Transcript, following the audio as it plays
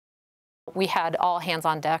We had all hands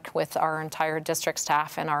on deck with our entire district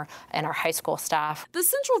staff and our high school staff. The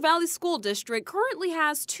Central Valley School District currently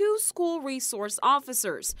has 2 school resource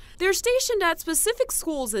officers. They're stationed at specific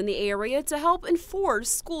schools in the area to help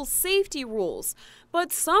enforce school safety rules.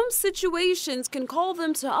 But some situations can call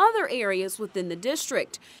them to other areas within the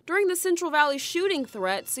district. During the Central Valley shooting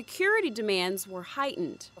threat, security demands were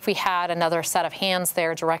heightened. If we had another set of hands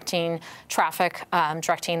there directing traffic,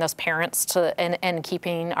 directing those parents to and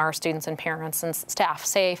keeping our students and parents and staff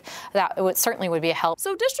safe, that certainly would be a help.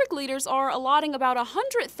 So district leaders are allotting about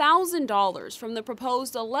 $100,000 from the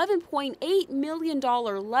proposed $11.8 million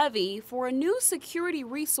levy for a new security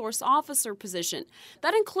resource officer position.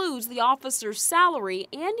 That includes the officer's salary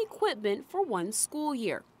and equipment for 1 school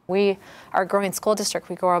year. We are a growing school district.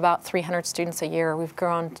 We grow about 300 students a year. We've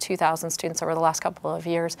grown 2,000 students over the last couple of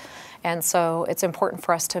years. And so it's important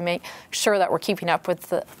for us to make sure that we're keeping up with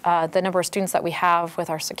the number of students that we have with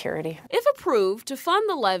our security. If approved, to fund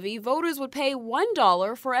the levy, voters would pay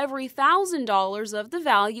 $1 for every $1,000 of the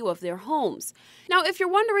value of their homes. Now, if you're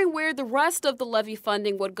wondering where the rest of the levy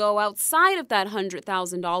funding would go outside of that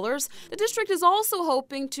 $100,000, the district is also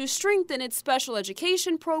hoping to strengthen its special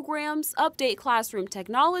education programs, update classroom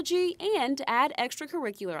technology, and add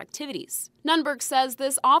extracurricular activities. Nunberg says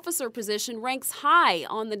this officer position ranks high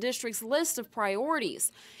on the district's list of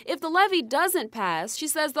priorities. If the levy doesn't pass, she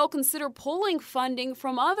says they'll consider pulling funding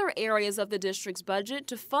from other areas of the district's budget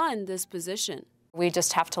to fund this position. We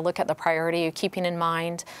just have to look at the priority, keeping in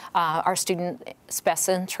mind our students' best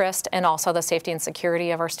interest and also the safety and security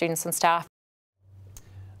of our students and staff.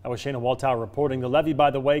 That was Shana Waltow reporting. The levy, by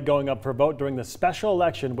the way, going up for vote during the special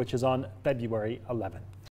election, which is on February 11th.